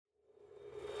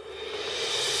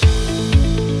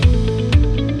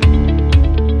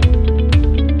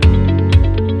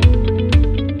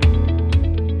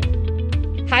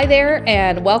there,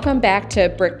 and welcome back to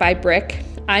Brick by Brick.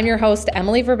 I'm your host,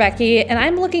 Emily Verbecki, and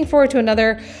I'm looking forward to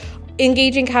another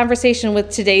engaging conversation with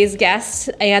today's guest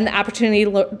and the opportunity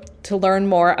to learn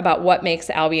more about what makes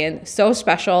Albion so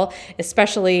special.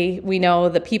 Especially, we know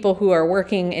the people who are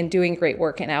working and doing great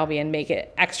work in Albion make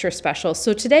it extra special.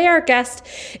 So today our guest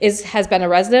has been a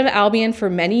resident of Albion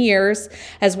for many years,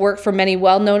 has worked for many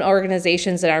well-known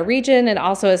organizations in our region, and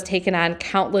also has taken on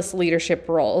countless leadership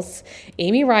roles.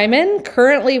 Amy Reimann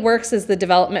currently works as the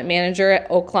development manager at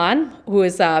Oaklawn, who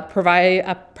is a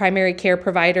primary care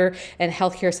provider and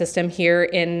healthcare system here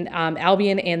in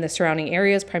Albion and the surrounding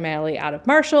areas, primarily out of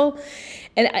Marshall.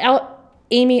 And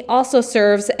Amy also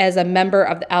serves as a member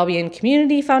of the Albion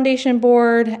Community Foundation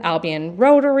Board, Albion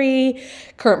Rotary,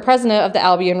 current president of the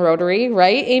Albion Rotary,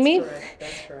 right, Amy?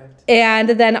 That's correct. And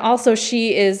then also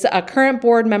she is a current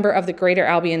board member of the Greater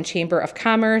Albion Chamber of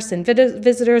Commerce and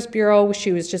Visitors Bureau.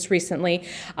 She was just recently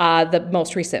the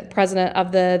most recent president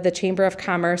of the Chamber of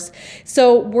Commerce.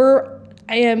 So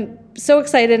I am so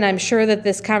excited, and I'm sure that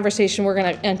this conversation we're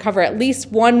going to uncover at least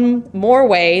one more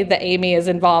way that Amy is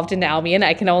involved in Albion.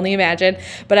 I can only imagine,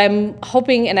 but I'm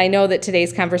hoping, and I know that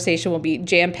today's conversation will be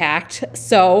jam-packed.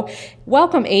 So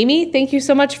welcome, Amy. Thank you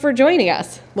so much for joining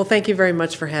us. Well, thank you very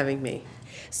much for having me.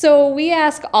 So we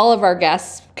ask all of our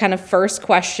guests, kind of first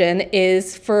question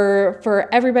is for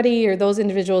everybody or those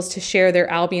individuals to share their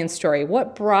Albion story.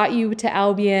 What brought you to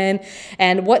Albion,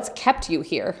 and what's kept you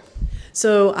here?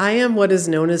 So I am what is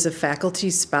known as a faculty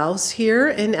spouse here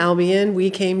in Albion. We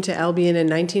came to Albion in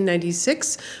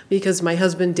 1996 because my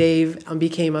husband Dave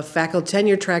became a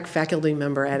tenure track faculty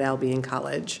member at Albion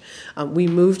College. We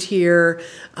moved here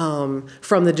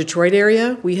from the Detroit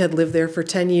area. We had lived there for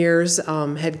 10 years,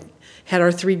 had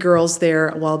our three girls there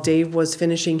while Dave was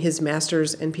finishing his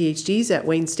master's and PhDs at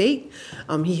Wayne State.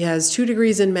 He has 2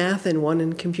 degrees in math and 1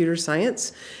 in computer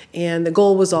science, and the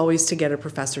goal was always to get a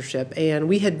professorship. And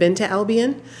we had been to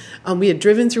Albion. We had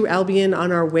driven through Albion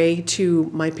on our way to,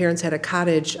 my parents had a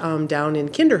cottage down in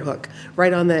Kinderhook,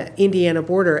 right on the Indiana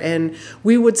border, and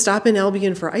we would stop in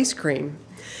Albion for ice cream.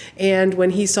 And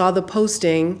when he saw the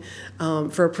posting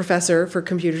for a professor for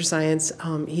computer science,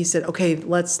 he said, okay,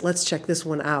 let's check this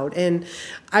one out. And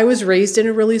I was raised in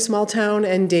a really small town,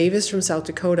 and Dave is from South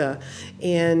Dakota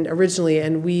and originally,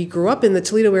 and we grew up in the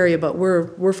Toledo area, but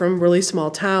we're from really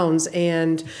small towns.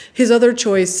 And his other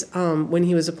choice when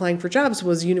he was applying for jobs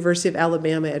was University of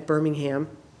Alabama at Birmingham.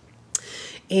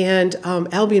 And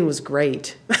Albion was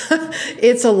great.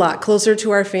 It's a lot closer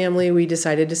to our family. We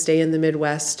decided to stay in the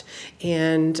Midwest,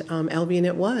 and Albion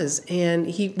it was. And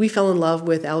we fell in love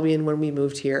with Albion when we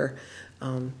moved here.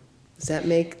 That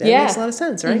makes a lot of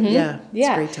sense, right? Mm-hmm. It's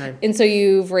a great time. And so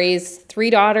you've raised 3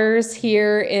 daughters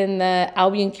here in the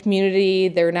Albion community.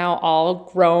 They're now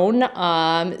all grown.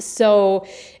 So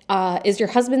is your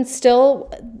husband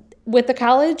still with the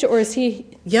college, or is he?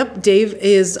 Yep, Dave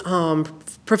is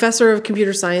professor of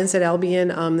computer science at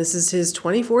Albion. This is his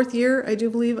 24th year, I do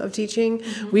believe, of teaching.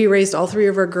 Mm-hmm. We raised all 3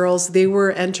 of our girls. They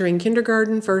were entering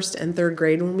kindergarten, 1st and 3rd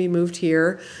grade when we moved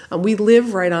here. We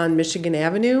live right on Michigan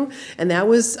Avenue, and that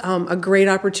was a great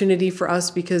opportunity for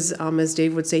us because, as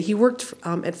Dave would say, he worked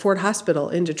at Ford Hospital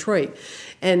in Detroit.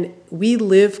 And we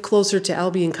live closer to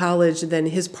Albion College than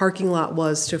his parking lot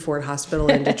was to Ford Hospital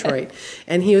in Detroit.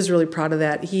 And he was really proud of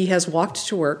that. He has walked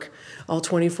to work all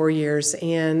 24 years.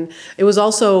 And it was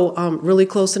also really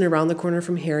close and around the corner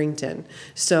from Harrington.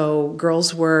 So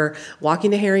girls were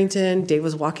walking to Harrington, Dave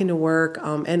was walking to work,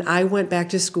 and I went back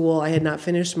to school. I had not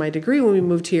finished my degree when we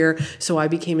moved here, so I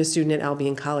became a student at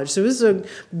Albion College. So it was a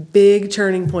big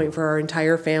turning point for our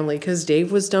entire family because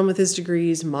Dave was done with his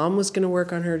degrees, Mom was going to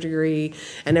work on her degree,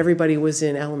 and everybody was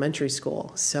in elementary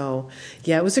school. So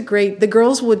yeah, it was the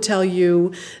girls would tell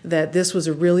you that this was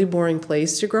a really boring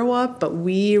place to grow up, but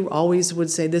we always would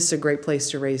say this is a great place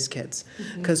to raise kids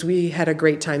because we had a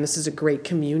great time. This is a great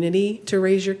community to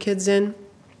raise your kids in.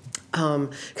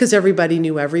 Because everybody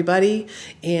knew everybody,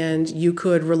 and you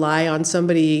could rely on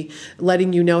somebody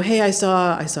letting you know, hey, I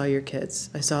saw your kids.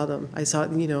 I saw them. I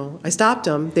stopped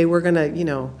them. They were gonna,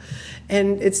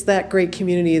 and it's that great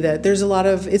community that there's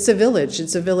it's a village.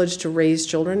 It's a village to raise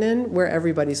children in where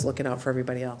everybody's looking out for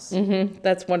everybody else. Mm-hmm.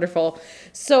 That's wonderful.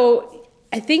 So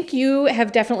I think you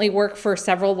have definitely worked for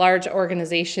several large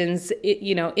organizations,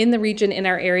 in the region, in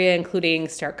our area, including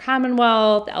Starr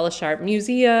Commonwealth, Elle Sharp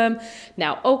Museum,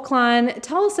 now Oaklawn.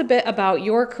 Tell us a bit about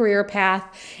your career path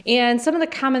and some of the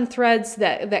common threads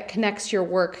that connects your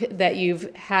work that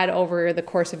you've had over the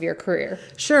course of your career.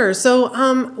 Sure. So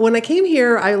when I came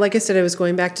here, like I said, I was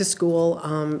going back to school.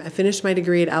 I finished my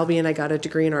degree at Albion. I got a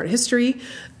degree in art history.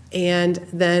 and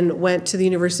then went to the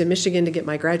University of Michigan to get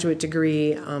my graduate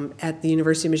degree at the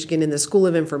University of Michigan in the School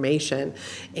of Information.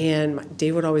 And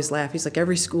Dave would always laugh. He's like,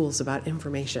 every school is about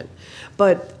information.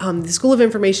 But the School of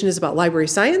Information is about library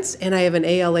science, and I have an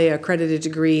ALA accredited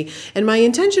degree. And my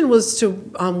intention was to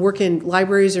work in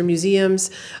libraries or museums.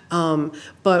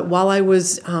 But while I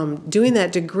was doing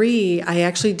that degree, I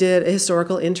actually did a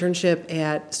historical internship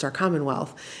at Starr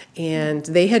Commonwealth. And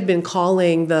they had been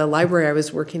calling the library I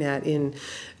was working at in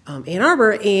Ann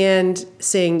Arbor and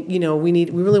saying, we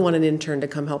really want an intern to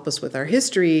come help us with our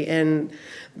history. And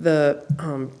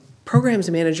the programs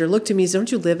manager looked at me and said,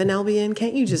 don't you live in Albion?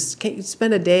 Can't you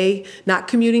spend a day not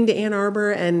commuting to Ann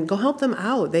Arbor and go help them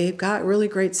out? They've got really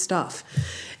great stuff.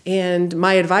 And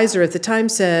my advisor at the time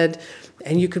said,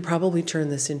 and you could probably turn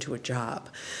this into a job.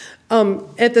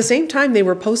 At the same time, they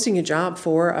were posting a job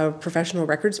for a professional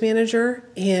records manager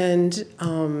and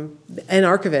an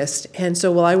archivist. And so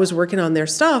while I was working on their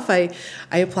stuff, I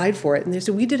applied for it. And they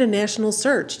said, we did a national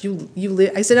search.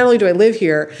 I said, not only do I live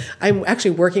here, I'm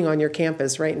actually working on your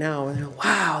campus right now. And they're like,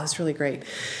 wow, that's really great.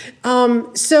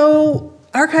 So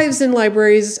archives and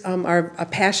libraries are a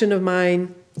passion of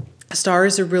mine. Starr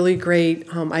is a really great,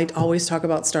 I always talk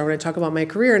about Starr when I talk about my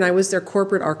career, and I was their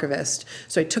corporate archivist.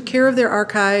 So I took care of their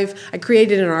archive. I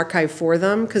created an archive for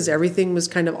them because everything was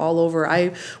kind of all over.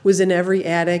 I was in every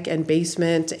attic and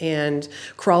basement and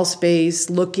crawl space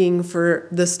looking for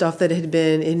the stuff that had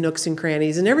been in nooks and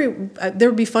crannies. And there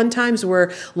would be fun times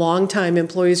where longtime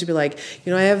employees would be like,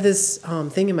 I have this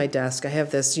thing in my desk. I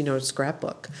have this,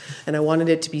 scrapbook, and I wanted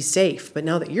it to be safe. But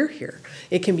now that you're here,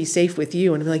 it can be safe with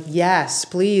you. And I'm like, yes,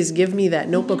 please give me that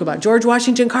notebook about George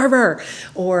Washington Carver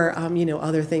or,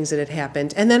 other things that had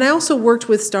happened. And then I also worked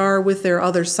with Starr with their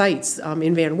other sites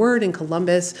in Van Wert and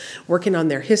Columbus, working on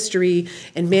their history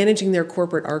and managing their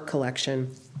corporate art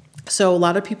collection. So a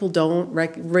lot of people don't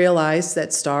realize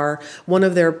that Starr, one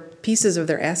of their pieces of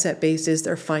their asset base is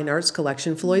their fine arts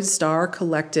collection. Floyd Starr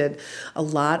collected a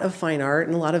lot of fine art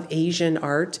and a lot of Asian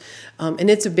art,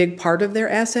 and it's a big part of their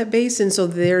asset base. And so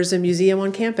there's a museum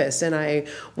on campus, and I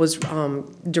was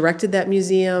directed that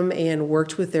museum and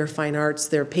worked with their fine arts,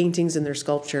 their paintings and their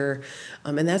sculpture.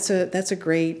 And that's a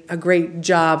great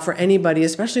job for anybody,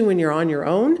 especially when you're on your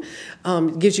own.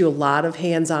 It gives you a lot of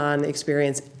hands-on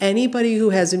experience. Anybody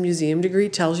who has a museum degree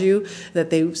tells you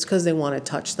that it's because they want to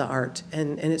touch the art,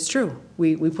 and it's true.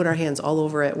 We put our hands all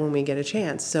over it when we get a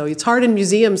chance. So it's hard in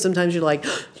museums. Sometimes you're like,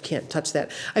 you can't touch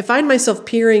that. I find myself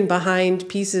peering behind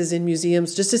pieces in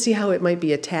museums just to see how it might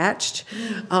be attached.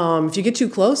 If you get too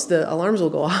close, the alarms will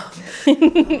go off.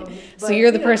 So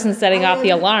you're the person setting off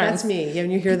the alarms. That's me. When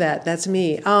you hear that, that's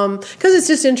me. Because it's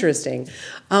just interesting.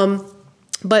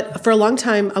 But for a long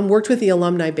time, I worked with the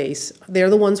alumni base. They're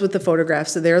the ones with the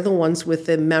photographs. So they're the ones with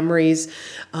the memories.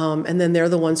 And then they're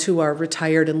the ones who are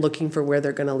retired and looking for where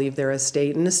they're going to leave their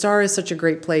estate. And the Starr is such a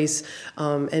great place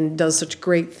and does such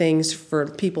great things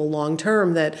for people long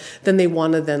term that then they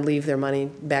want to then leave their money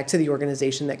back to the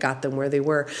organization that got them where they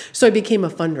were. So I became a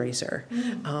fundraiser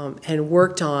and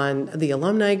worked on the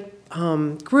alumni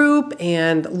group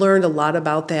and learned a lot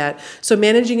about that. So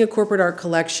managing a corporate art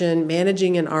collection,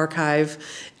 managing an archive,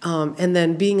 and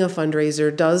then being a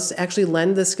fundraiser does actually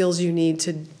lend the skills you need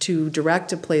to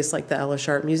direct a place like the Elle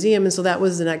Sharp Museum. And so that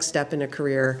was the next step in a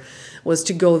career, was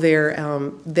to go there.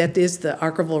 That is the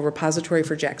archival repository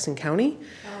for Jackson County.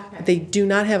 Okay. They do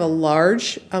not have a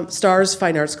large, Starr's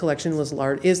fine arts collection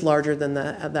is larger than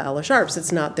the Elle Sharp's.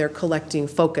 It's not their collecting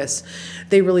focus.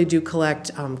 They really do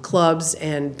collect clubs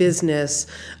and business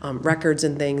records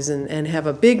and things and have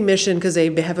a big mission because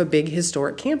they have a big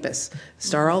historic campus.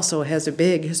 Starr also has a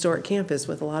big historic campus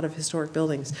with a lot of historic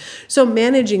buildings. So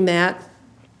managing that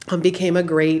became a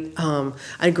great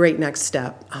next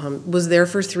step. Was there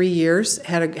for 3 years,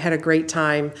 had a great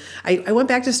time. I went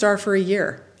back to Starr for a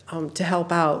year. To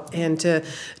help out and to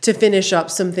finish up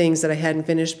some things that I hadn't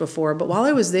finished before. But while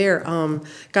I was there,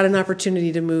 got an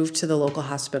opportunity to move to the local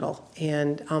hospital.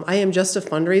 And I am just a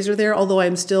fundraiser there, although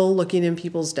I'm still looking in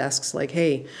people's desks like,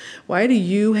 hey, why do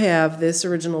you have this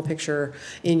original picture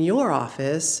in your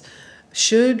office?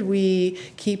 Should we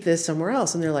keep this somewhere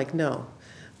else? And they're like, no.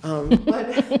 And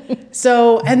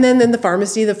then the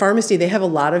pharmacy, they have a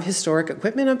lot of historic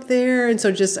equipment up there. And so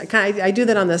I do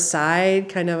that on the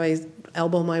side, I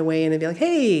elbow my way in and be like,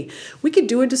 hey, we could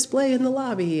do a display in the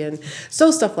lobby, and so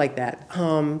stuff like that.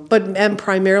 But I'm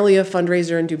primarily a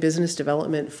fundraiser and do business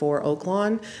development for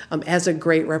Oaklawn as a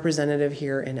great representative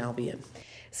here in Albion.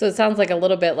 So it sounds like a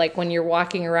little bit like when you're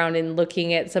walking around and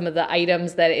looking at some of the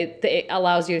items that it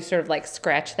allows you to sort of like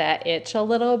scratch that itch a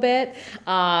little bit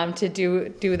to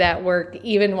do that work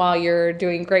even while you're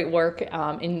doing great work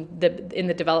in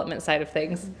the development side of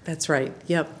things. That's right.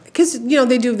 Yep. Because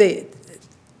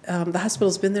the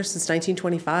hospital's been there since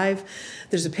 1925.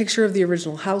 There's a picture of the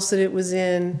original house that it was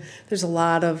in. There's a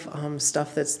lot of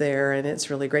stuff that's there, and it's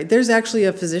really great. There's actually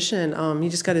a physician. He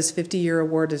just got his 50-year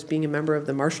award as being a member of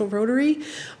the Marshall Rotary,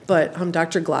 but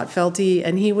Dr. Glotfelty,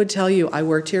 and he would tell you, I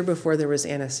worked here before there was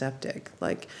antiseptic.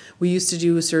 Like, we used to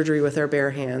do surgery with our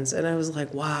bare hands, and I was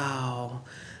like, wow.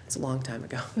 It's a long time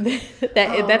ago.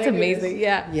 That's amazing.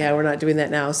 Yeah. Yeah, we're not doing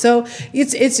that now. So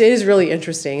it is really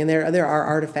interesting, and there are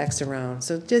artifacts around.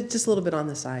 So just a little bit on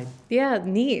the side. Yeah,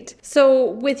 neat.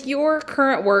 So with your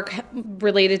current work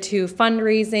related to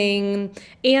fundraising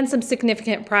and some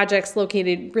significant projects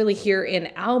located really here in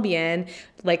Albion,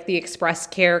 like the Express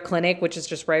Care Clinic, which is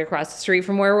just right across the street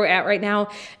from where we're at right now,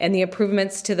 and the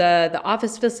improvements to the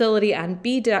office facility on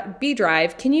B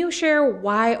Drive, can you share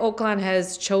why Oaklawn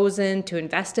has chosen to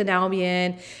invest in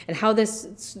Albion and how these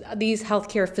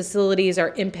healthcare facilities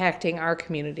are impacting our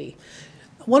community?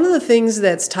 One of the things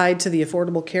that's tied to the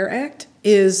Affordable Care Act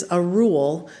is a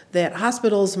rule that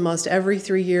hospitals must every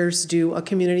 3 years do a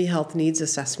community health needs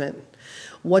assessment.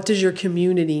 What does your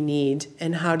community need,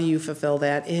 and how do you fulfill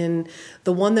that? In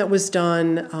the one that was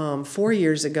done 4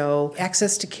 years ago,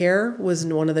 access to care was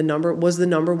the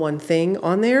number one thing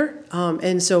on there,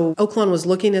 and so Oaklawn was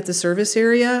looking at the service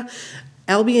area.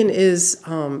 Albion is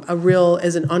an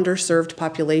underserved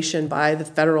population by the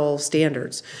federal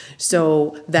standards.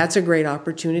 So that's a great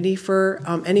opportunity for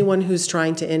anyone who's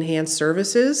trying to enhance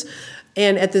services.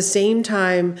 And at the same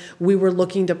time, we were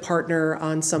looking to partner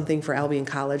on something for Albion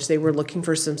College. They were looking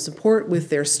for some support with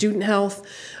their student health,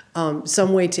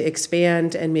 some way to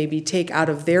expand and maybe take out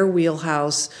of their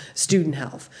wheelhouse student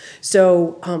health.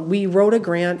 So we wrote a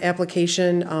grant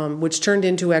application, which turned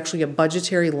into actually a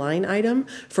budgetary line item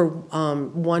for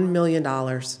 $1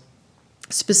 million.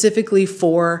 Specifically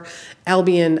for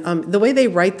Albion. The way they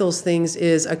write those things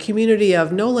is a community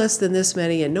of no less than this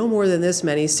many and no more than this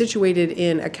many, situated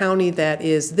in a county that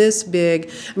is this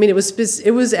big. I mean, it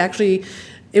was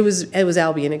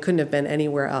Albion. It couldn't have been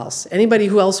anywhere else. Anybody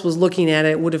who else was looking at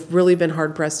it would have really been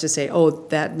hard pressed to say, oh,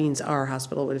 that means our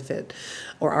hospital would fit,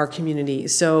 or our community.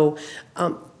 So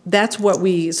that's what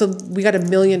we got $1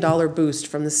 million boost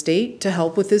from the state to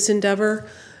help with this endeavor.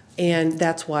 And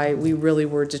that's why we really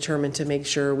were determined to make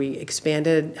sure we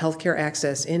expanded healthcare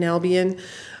access in Albion.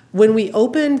 When we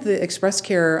opened the Express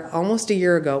Care almost a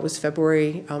year ago, it was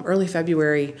early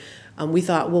February, we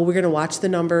thought, well, we're going to watch the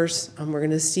numbers. We're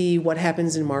going to see what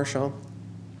happens in Marshall.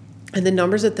 And the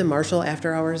numbers at the Marshall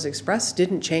After Hours Express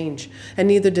didn't change, and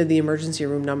neither did the emergency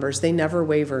room numbers. They never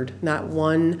wavered, not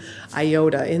one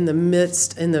iota in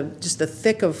the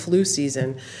thick of flu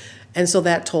season. And so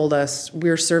that told us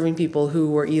we're serving people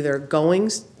who were either going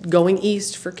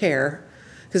east for care,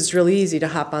 because it's really easy to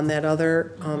hop on that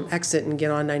other exit and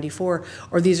get on 94,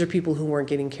 or these are people who weren't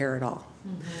getting care at all.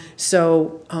 Mm-hmm.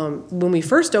 So when we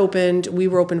first opened, we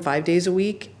were open 5 days a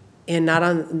week, and not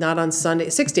on Sunday,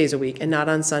 6 days a week, and not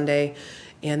on Sunday.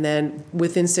 And then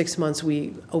within 6 months,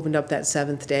 we opened up that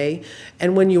 7th day.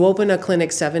 And when you open a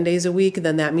clinic 7 days a week,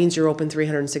 then that means you're open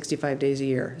 365 days a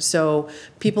year. So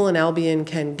people in Albion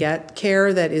can get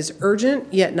care that is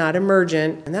urgent, yet not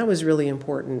emergent. And that was really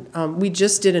important. We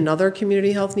just did another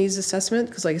community health needs assessment,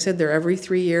 because like I said, they're every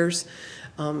 3 years.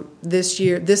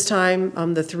 This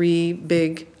time, the three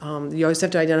big, you always have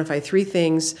to identify three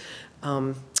things: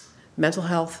 mental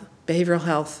health, behavioral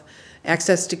health,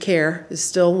 access to care is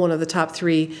still one of the top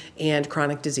three, and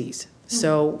chronic disease. Mm-hmm.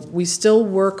 So we still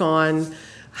work on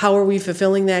how are we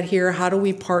fulfilling that here? How do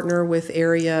we partner with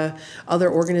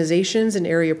other organizations and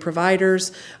area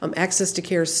providers? Access to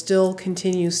care still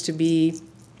continues to be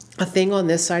a thing on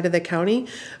this side of the county.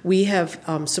 We have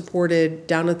supported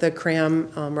down at the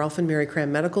Ralph and Mary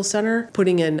Cram Medical Center,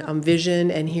 putting in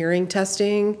vision and hearing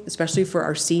testing, especially for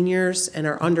our seniors and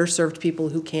our underserved people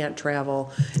who can't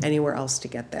travel anywhere else to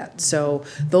get that. So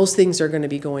those things are going to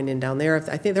be going in down there.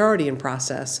 I think they're already in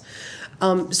process.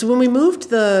 So when we moved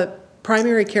the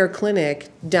primary care clinic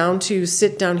down to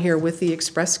sit down here with the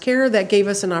Express Care, that gave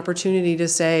us an opportunity to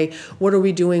say, what are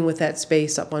we doing with that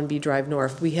space up on B Drive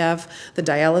North? We have the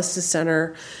dialysis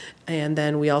center, and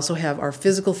then we also have our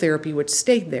physical therapy, which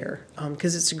stayed there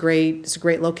because it's a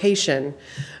great location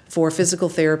for physical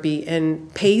therapy.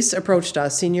 And PACE approached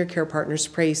us, Senior Care Partners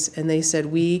PACE, and they said,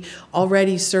 we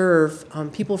already serve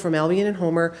people from Albion and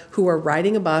Homer who are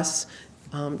riding a bus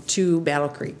to Battle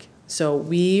Creek. So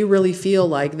we really feel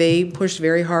like they pushed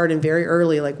very hard and very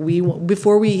early. Like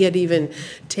before we had even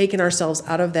taken ourselves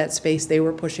out of that space, they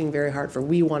were pushing very hard for,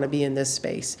 we want to be in this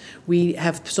space. We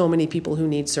have so many people who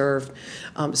need served.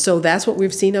 So that's what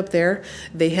we've seen up there.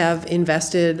 They have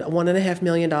invested $1.5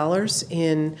 million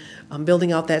in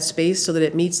building out that space so that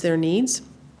it meets their needs.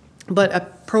 But a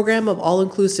program of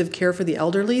all-inclusive care for the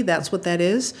elderly, that's what that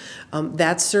is.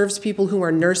 That serves people who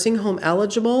are nursing home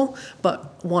eligible but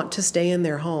want to stay in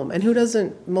their home. And who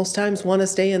doesn't most times want to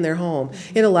stay in their home?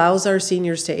 It allows our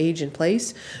seniors to age in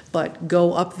place, but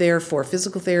go up there for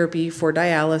physical therapy, for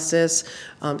dialysis,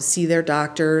 see their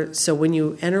doctor. So when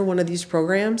you enter one of these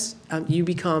programs,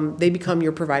 they become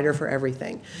your provider for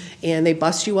everything. And they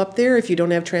bus you up there if you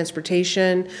don't have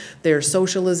transportation. There's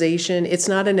socialization. It's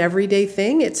not an everyday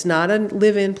thing. It's not a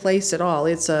live-in place at all.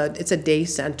 It's a day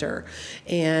center.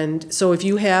 And so if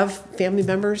you have family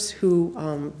members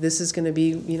who this is going to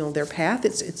be, their path,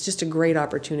 it's just a great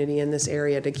opportunity in this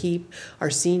area to keep our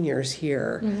seniors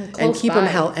here and keep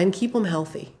them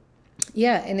healthy.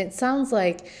 Yeah, and it sounds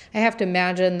like I have to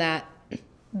imagine that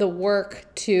the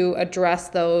work to address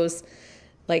those,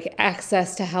 like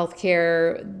access to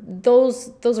healthcare,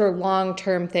 those are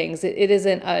long-term things. It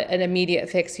isn't an immediate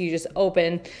fix. You just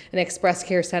open an express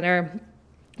care center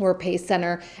or PACE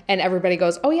center and everybody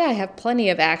goes, oh yeah, I have plenty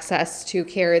of access to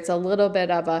care. It's a little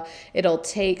bit of it'll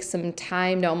take some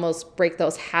time to almost break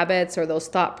those habits or those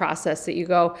thought process that you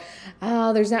go,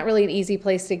 oh, there's not really an easy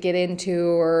place to get into,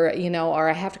 or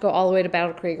I have to go all the way to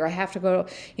Battle Creek, or I have to go,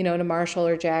 to Marshall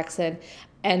or Jackson.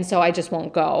 And so I just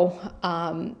won't go.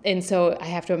 And so I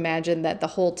have to imagine that the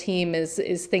whole team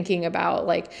is thinking about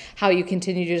like how you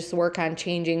continue to just work on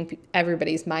changing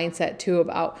everybody's mindset too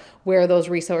about where those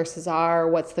resources are,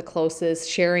 what's the closest,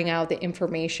 sharing out the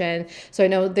information. So I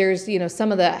know there's,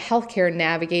 some of the healthcare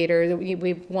navigators. We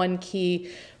have one key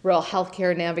real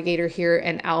healthcare navigator here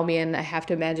in Albion. I have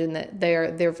to imagine that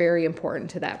they're very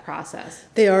important to that process.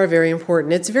 They are very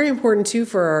important. It's very important too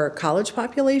for our college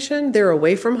population. They're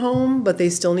away from home, but they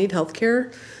still need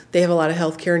healthcare. They have a lot of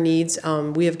healthcare needs.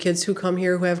 We have kids who come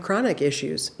here who have chronic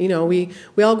issues.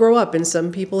 We all grow up, and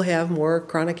some people have more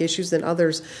chronic issues than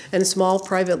others. And small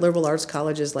private liberal arts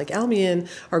colleges like Albion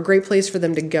are a great place for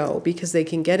them to go because they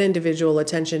can get individual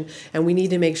attention, and we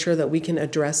need to make sure that we can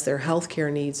address their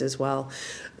healthcare needs as well.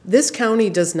 This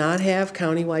county does not have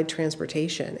countywide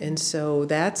transportation, and so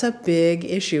that's a big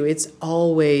issue. It's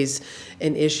always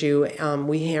an issue.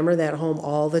 We hammer that home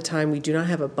all the time. We do not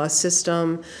have a bus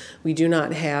system. We do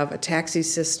not have a taxi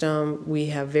system. We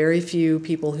have very few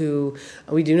people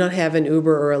we do not have an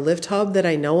Uber or a Lyft hub that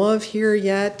I know of here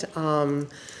yet.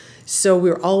 So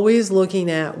we're always looking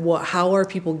at how are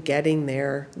people getting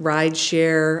there, ride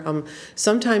share.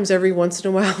 Sometimes every once in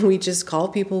a while we just call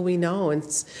people we know and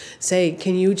say,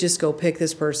 can you just go pick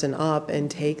this person up and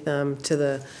take them to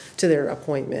their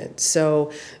appointment?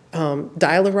 So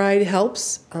Dial-A-Ride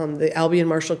helps. The Albion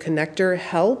Marshall Connector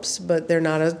helps, but they're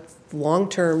not a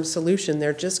long-term solution.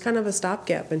 They're just kind of a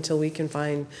stopgap until we can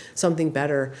find something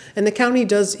better. And the county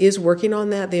is working on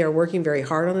that. They are working very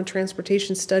hard on a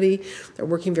transportation study. They're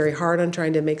working very hard on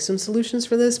trying to make some solutions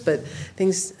for this, but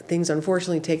things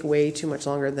unfortunately take way too much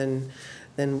longer than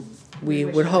we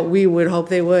would hope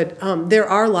they would. There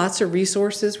are lots of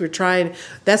resources. We're trying.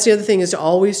 That's the other thing, is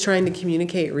always trying to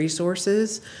communicate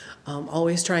resources.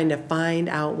 Always trying to find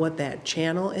out what that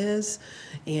channel is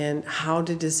and how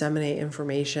to disseminate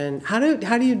information. How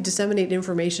do you disseminate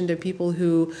information to people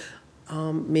who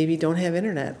maybe don't have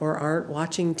internet or aren't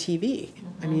watching TV?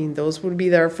 Mm-hmm. I mean, those would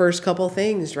be our first couple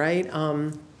things, right?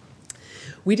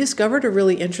 We discovered a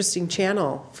really interesting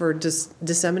channel for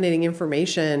disseminating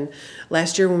information.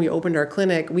 Last year when we opened our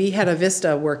clinic, we had a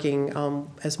Vista working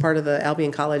as part of the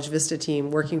Albion College Vista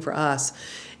team working for us.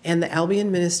 And the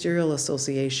Albion Ministerial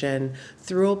Association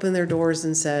threw open their doors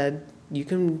and said, you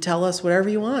can tell us whatever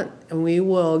you want, and we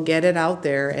will get it out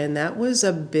there. And that was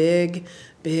a big,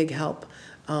 big help.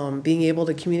 Being able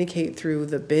to communicate through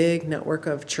the big network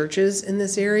of churches in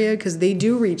this area, because they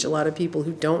do reach a lot of people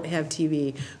who don't have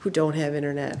TV, who don't have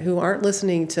internet, who aren't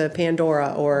listening to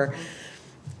Pandora,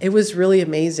 it was really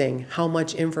amazing how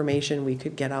much information we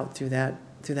could get out through that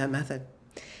method.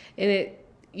 And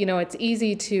it's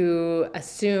easy to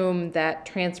assume that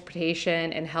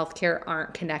transportation and healthcare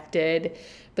aren't connected,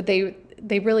 but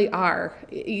they really are.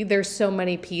 There's so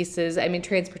many pieces. I mean,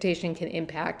 transportation can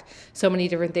impact so many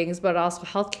different things, but also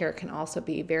healthcare can also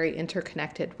be very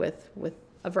interconnected with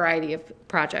a variety of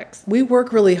projects. We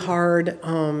work really hard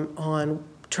on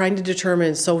trying to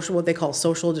determine what they call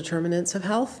social determinants of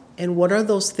health, and what are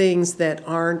those things that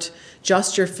aren't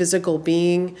just your physical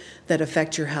being that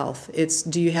affect your health. It's,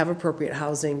 do you have appropriate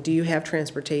housing? Do you have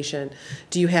transportation?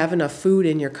 Do you have enough food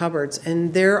in your cupboards?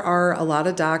 And there are a lot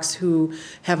of docs who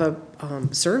have a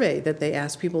survey that they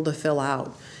ask people to fill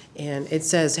out. And it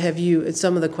says,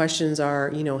 some of the questions are,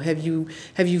 have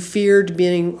you feared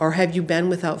being, or have you been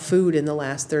without food in the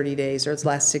last 30 days or the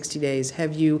last 60 days?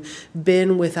 Have you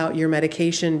been without your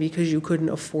medication because you couldn't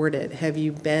afford it? Have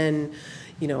you been,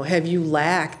 have you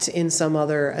lacked in some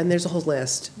other, and there's a whole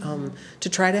list, to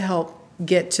try to help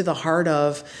get to the heart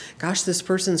of, gosh, this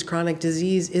person's chronic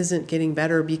disease isn't getting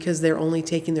better because they're only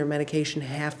taking their medication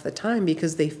half the time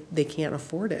because they can't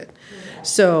afford it. Yeah.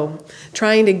 So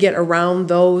trying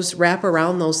to wrap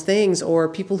around those things, or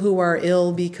people who are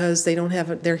ill because they don't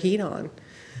have their heat on.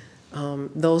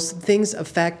 Those things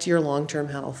affect your long-term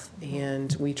health,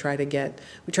 and we try to get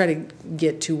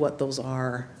to what those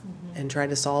are, and try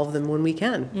to solve them when we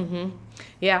can. Mm-hmm.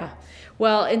 Yeah.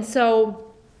 Well, and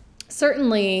so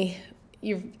certainly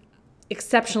you're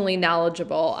exceptionally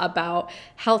knowledgeable about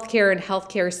healthcare and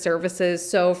healthcare services.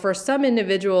 So for some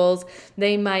individuals,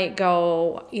 they might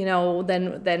go,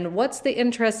 then what's the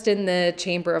interest in the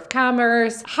Chamber of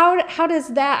Commerce? How does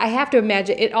that, I have to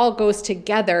imagine it all goes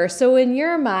together. So in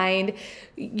your mind,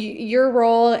 your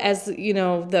role as,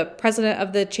 the president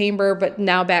of the chamber, but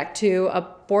now back to a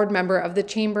board member of the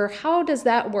chamber, how does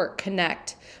that work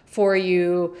connect for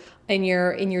you in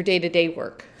your day-to-day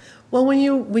work? Well, when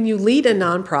you lead a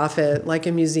nonprofit like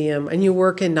a museum, and you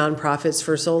work in nonprofits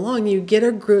for so long, you get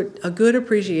a good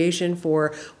appreciation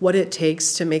for what it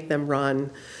takes to make them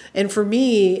run. And for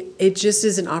me, it just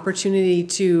is an opportunity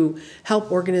to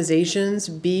help organizations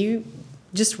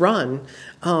just run.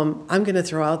 I'm going to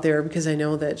throw out there, because I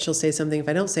know that she'll say something if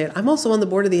I don't say it, I'm also on the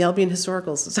board of the Albion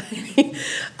Historical Society,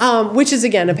 which is,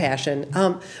 again, a passion.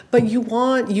 But you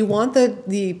want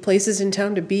the places in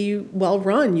town to be well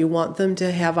run. You want them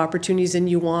to have opportunities, and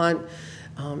you want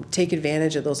take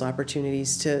advantage of those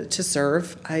opportunities to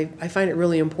serve. I find it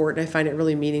really important. I find it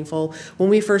really meaningful. When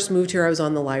we first moved here, I was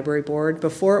on the library board.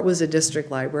 Before it was a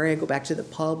district library, I go back to the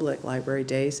public library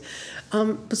days.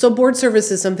 So board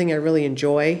service is something I really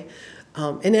enjoy.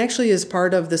 And actually, as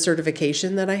part of the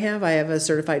certification that I have a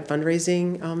certified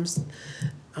fundraising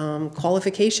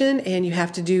qualification, and you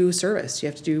have to do service. You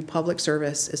have to do public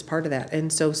service as part of that.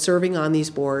 And so serving on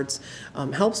these boards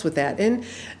helps with that. And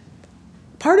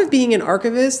part of being an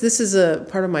archivist, this is a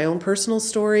part of my own personal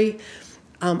story.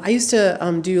 I used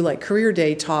to do like career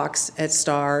day talks at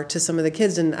Starr to some of the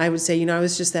kids, and I would say, I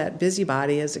was just that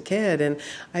busybody as a kid, and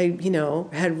I,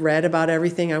 had read about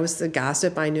everything. I was the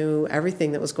gossip. I knew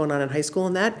everything that was going on in high school,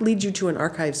 and that leads you to an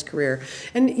archives career.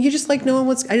 And you just like knowing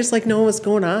I just like knowing what's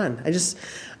going on. I just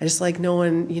like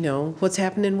knowing, what's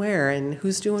happening where and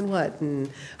who's doing what, and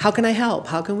how can I help?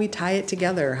 How can we tie it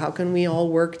together? How can we all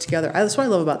work together? That's what I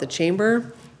love about the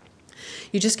chamber.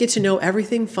 You just get to know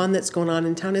everything fun that's going on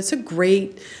in town. This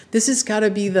has got to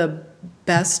be the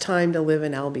best time to live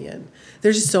in Albion.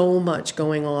 There's so much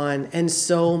going on, and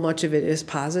so much of it is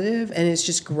positive, and it's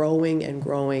just growing and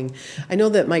growing. I know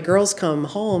that my girls come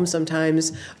home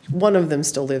sometimes. One of them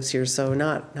still lives here, so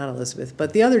not Elizabeth,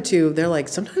 but the other two, they're like,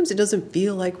 sometimes it doesn't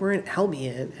feel like we're in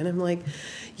Albion. And I'm like,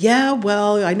 yeah,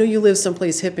 well, I know you live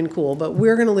someplace hip and cool, but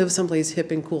we're going to live someplace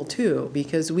hip and cool too,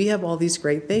 because we have all these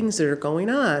great things that are going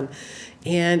on.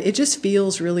 And it just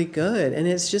feels really good. And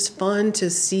it's just fun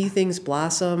to see things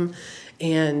blossom,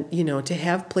 and, to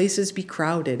have places be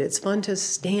crowded. It's fun to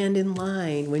stand in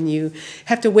line when you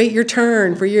have to wait your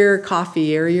turn for your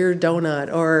coffee or your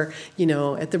donut, or,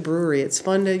 at the brewery. It's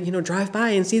fun to, drive by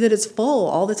and see that it's full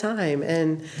all the time.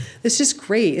 And it's just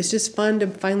great. It's just fun to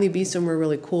finally be somewhere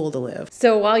really cool to live.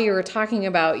 So while you were talking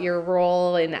about your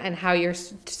role and how you're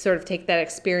sort of take that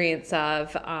experience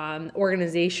of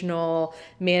organizational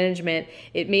management,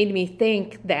 it made me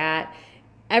think that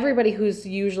everybody who's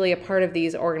usually a part of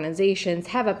these organizations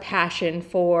have a passion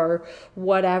for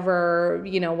whatever,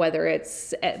 whether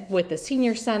it's with the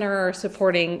senior center or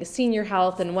supporting senior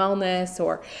health and wellness,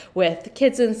 or with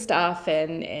kids and stuff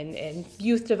and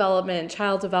youth development,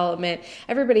 child development.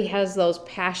 Everybody has those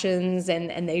passions,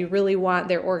 and they really want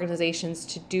their organizations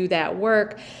to do that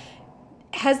work.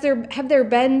 Have there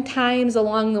been times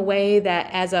along the way that,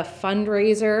 as a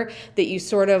fundraiser, that you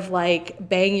sort of like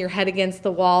bang your head against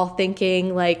the wall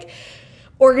thinking like,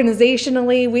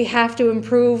 organizationally we have to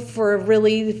improve for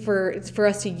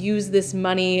us to use this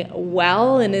money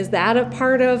well? And is that a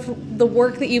part of the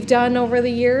work that you've done over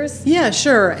the years? Yeah,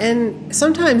 sure. And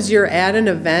sometimes you're at an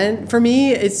event. For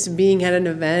me, it's being at an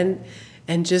event,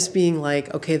 and just being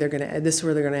like, okay, this is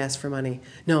where they're gonna ask for money.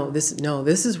 This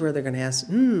is where they're gonna ask.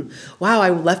 Wow, I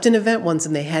left an event once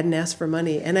and they hadn't asked for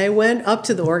money, and I went up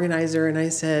to the organizer and I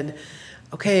said,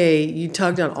 okay, you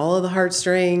tugged on all of the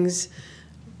heartstrings.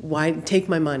 Why take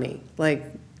my money? Like,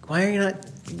 why are you not?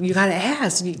 You got to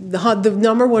ask. The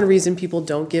number one reason people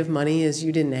don't give money is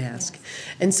you didn't ask.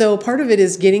 And so part of it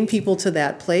is getting people to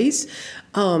that place.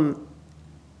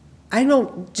 I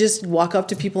don't just walk up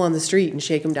to people on the street and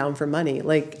shake them down for money.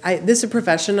 This is a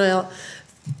professional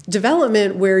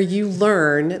development where you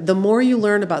learn. The more you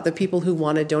learn about the people who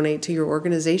want to donate to your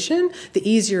organization, the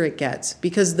easier it gets,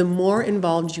 because the more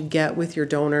involved you get with your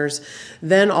donors,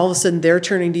 then all of a sudden they're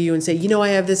turning to you and say, I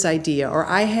have this idea, or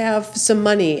I have some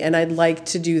money and I'd like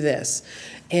to do this.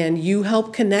 And you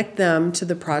help connect them to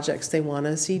the projects they want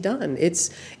to see done.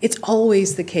 It's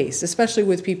always the case, especially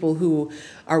with people who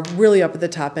are really up at the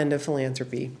top end of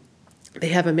philanthropy. They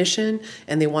have a mission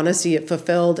and they want to see it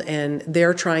fulfilled, and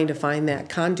they're trying to find that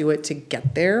conduit to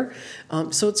get there.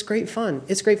 So it's great fun.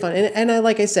 It's great fun. And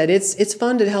like I said, it's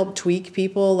fun to help tweak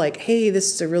people. Like, hey,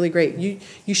 this is a really great,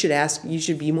 you should ask, you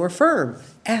should be more firm.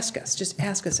 Just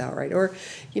ask us outright. Or,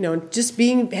 just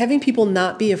having people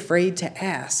not be afraid to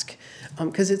ask,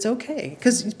 because it's okay.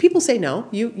 Because people say no.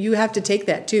 You have to take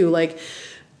that too. Like,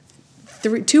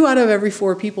 2 out of every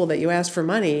 4 people that you ask for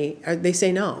money, they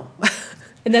say no.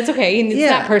 And that's okay. And it's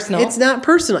not personal. It's not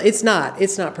personal.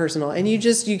 It's not personal. And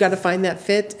you got to find that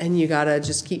fit, and you got to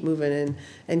just keep moving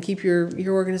and keep your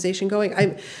organization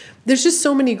going. There's just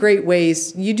so many great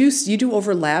ways. You do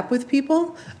overlap with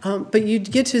people, but you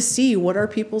get to see what are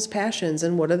people's passions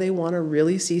and what do they want to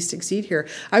really see succeed here.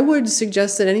 I would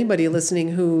suggest that anybody listening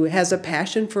who has a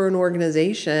passion for an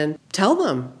organization, tell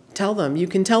them. You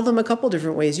can tell them a couple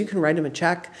different ways. You can write them a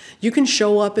check. You can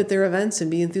show up at their events and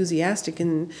be enthusiastic.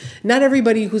 And not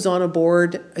everybody who's on a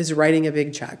board is writing a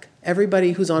big check.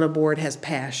 Everybody who's on a board has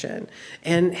passion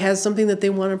and has something that they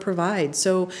want to provide.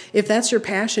 So if that's your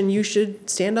passion, you should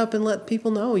stand up and let people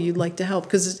know you'd like to help,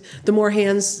 because the more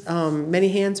hands, many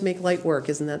hands make light work.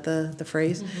 Isn't that the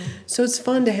phrase? Mm-hmm. So it's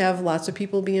fun to have lots of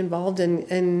people be involved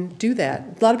and do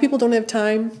that. A lot of people don't have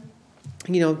time.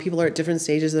 People are at different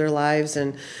stages of their lives,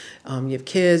 and you have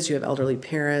kids, you have elderly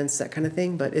parents, that kind of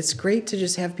thing. But it's great to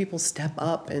just have people step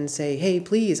up and say, hey,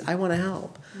 please, I want to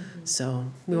help. Mm-hmm. So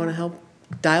we want to help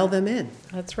dial them in.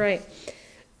 That's right.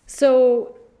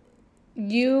 So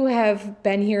you have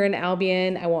been here in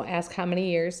Albion, I won't ask how many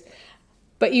years,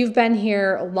 but you've been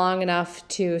here long enough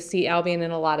to see Albion in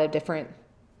a lot of different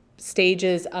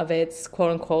stages of its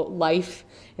quote-unquote life,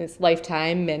 its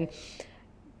lifetime. And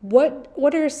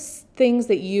what are things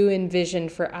that you envision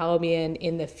for Albion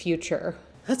in the future?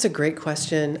 That's a great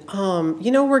question.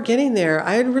 We're getting there.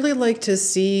 I'd really like to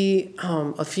see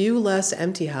a few less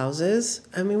empty houses.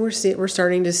 I mean, we're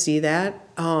starting to see that.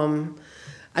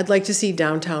 I'd like to see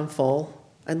downtown full.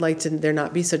 I'd like there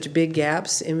not be such big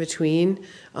gaps in between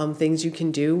things you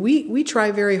can do. We try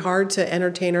very hard to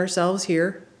entertain ourselves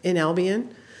here in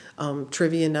Albion,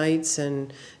 trivia nights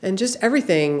and just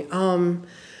everything.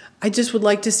 I just would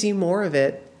like to see more of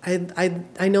it.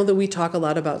 I know that we talk a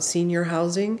lot about senior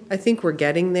housing. I think we're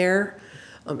getting there.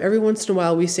 Every once in a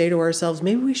while we say to ourselves,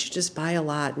 maybe we should just buy a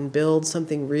lot and build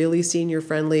something really senior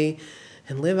friendly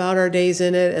and live out our days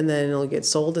in it, and then it'll get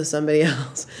sold to somebody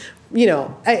else.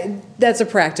 That's a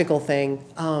practical thing.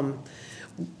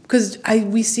 Because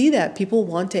we see that people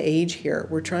want to age here.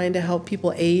 We're trying to help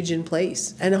people age in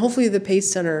place. And hopefully the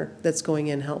PACE Center that's going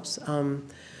in helps.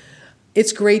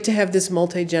 It's great to have this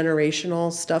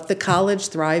multi-generational stuff. The college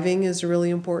thriving is a really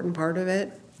important part of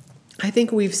it. I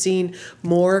think we've seen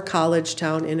more college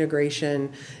town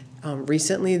integration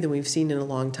recently than we've seen in a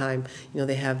long time.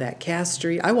 They have that Cass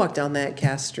Street. I walk down that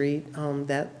Cass Street,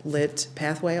 that lit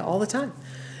pathway all the time,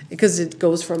 because it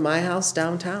goes from my house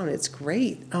downtown. It's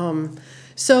great.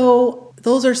 So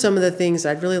those are some of the things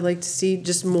I'd really like to see.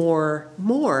 Just more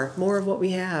of what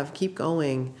we have. Keep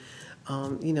going.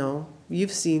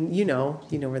 You've seen,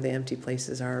 where the empty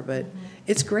places are, but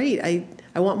it's great.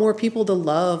 I want more people to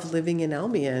love living in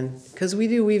Albion, because we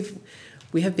do.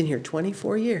 We have been here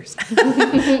 24 years.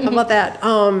 How about that?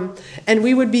 And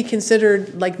we would be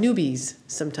considered like newbies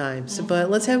sometimes, but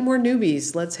let's have more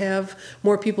newbies. Let's have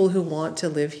more people who want to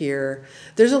live here.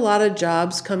 There's a lot of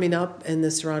jobs coming up in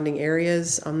the surrounding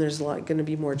areas. There's going to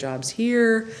be more jobs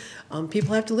here.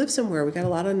 People have to live somewhere. We got a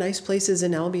lot of nice places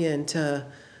in Albion to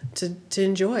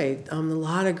enjoy. A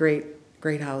lot of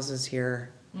great houses here.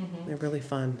 Mm-hmm. They're really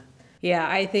fun. Yeah,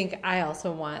 I think I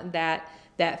also want that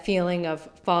that feeling of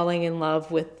falling in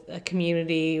love with a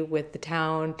community, with the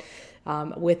town,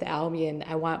 with Albion.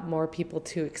 I want more people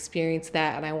to experience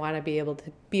that, and I want to be able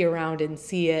to be around and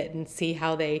see it and see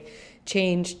how they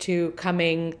change to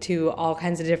coming to all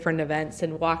kinds of different events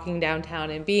and walking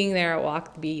downtown and being there at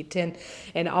Walk the Beat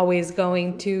and always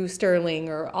going to Sterling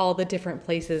or all the different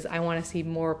places. I want to see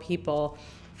more people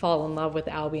fall in love with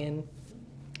Albion.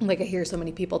 Like I hear so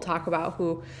many people talk about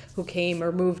who came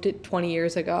or moved it 20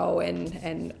 years ago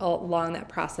and along that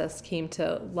process came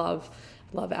to love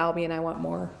Albion. I want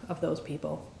more of those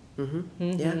people. Mm-hmm.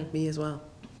 Mm-hmm. Yeah, me as well.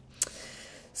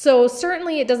 So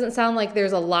certainly it doesn't sound like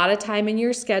there's a lot of time in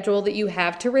your schedule that you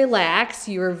have to relax.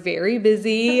 You're very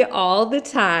busy all the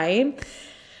time.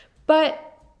 But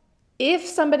if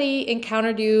somebody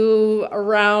encountered you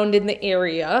around in the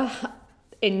area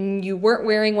and you weren't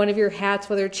wearing one of your hats,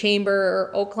 whether chamber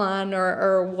or Oaklawn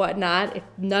or whatnot, if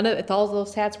all of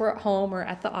those hats were at home or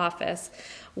at the office,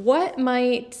 what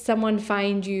might someone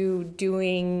find you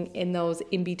doing in those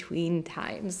in-between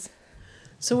times?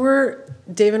 So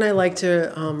Dave and I like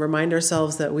to remind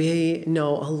ourselves that we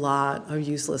know a lot of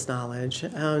useless knowledge.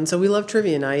 And so we love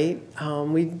trivia night.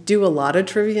 We do a lot of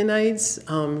trivia nights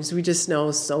because we just know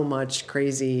so much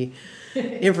crazy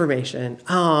information.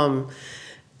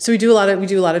 So we do a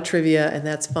lot of trivia, and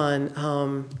that's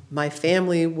fun. My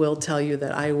family will tell you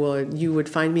that you would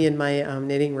find me in my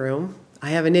knitting room. I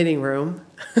have a knitting room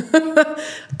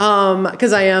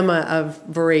because I am a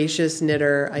voracious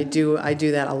knitter. I do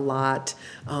that a lot.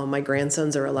 My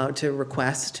grandsons are allowed to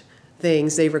request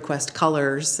things. They request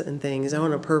colors and things. I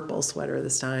want a purple sweater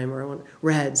this time, or I want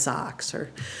red socks.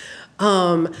 Or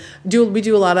we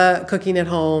do a lot of cooking at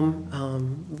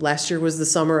home. Last year was the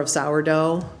summer of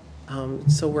sourdough.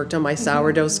 So worked on my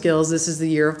sourdough skills. This is the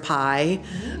year of pie.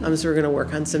 So we're going to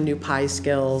work on some new pie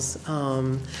skills.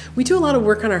 We do a lot of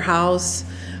work on our house.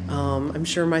 I'm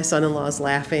sure my son-in-law is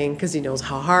laughing because he knows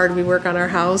how hard we work on our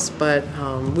house, but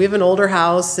we have an older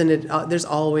house and there's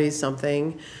always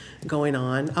something going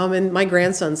on. And my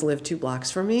grandsons live 2 blocks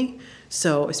from me,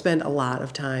 so I spend a lot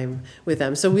of time with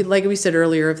them. So like we said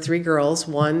earlier, of 3 girls.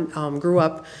 One grew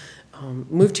up,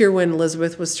 moved here when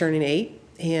Elizabeth was turning 8.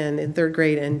 And in 3rd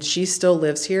grade, and she still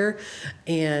lives here.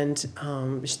 And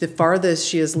the farthest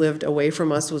she has lived away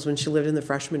from us was when she lived in the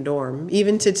freshman dorm.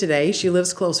 Even to today, she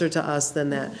lives closer to us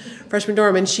than that freshman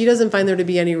dorm, and she doesn't find there to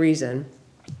be any reason.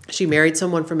 She married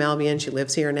someone from Albion. She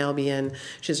lives here in Albion.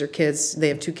 She has her kids. They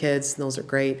have 2 kids, and those are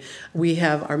great. We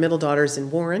have our middle daughter's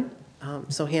in Warren.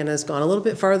 So Hannah's gone a little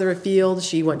bit farther afield.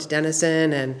 She went to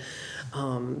Denison and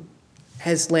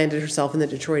has landed herself in the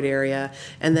Detroit area.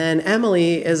 And then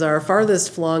Emily is our farthest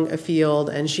flung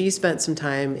afield, and she spent some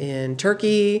time in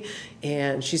Turkey,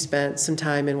 and she spent some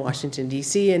time in Washington,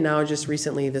 D.C., and now just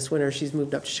recently this winter she's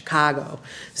moved up to Chicago.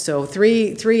 So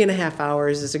 3.5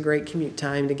 hours is a great commute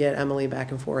time to get Emily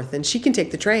back and forth. And she can take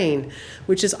the train,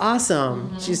 which is awesome.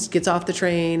 Mm-hmm. She just gets off the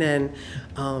train and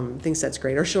thinks that's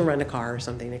great. Or she'll rent a car or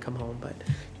something to come home,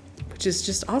 which is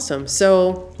just awesome.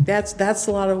 So that's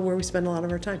a lot of where we spend a lot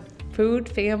of our time. Food,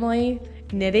 family,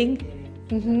 knitting.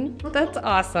 Mm-hmm. That's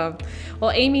awesome.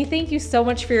 Well, Amy, thank you so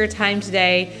much for your time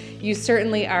today. You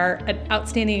certainly are an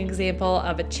outstanding example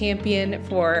of a champion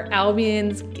for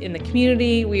Albions in the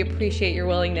community. We appreciate your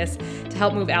willingness to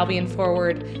help move Albion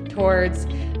forward towards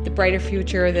the brighter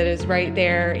future that is right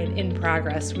there and in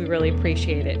progress. We really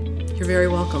appreciate it. You're very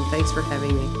welcome. Thanks for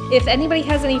having me. If anybody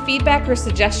has any feedback or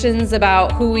suggestions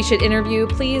about who we should interview,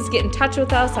 please get in touch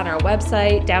with us on our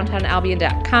website,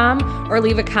 downtownalbion.com, or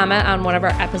leave a comment on one of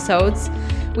our episodes.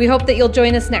 We hope that you'll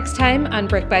join us next time on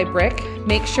Brick by Brick.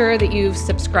 Make sure that you've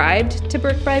subscribed to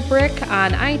Brick by Brick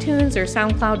on iTunes or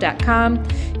SoundCloud.com.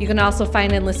 You can also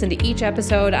find and listen to each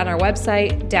episode on our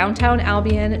website,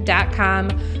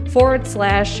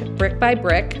 downtownalbion.com/brick by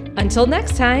brick. Until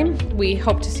next time, we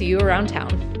hope to see you around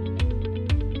town.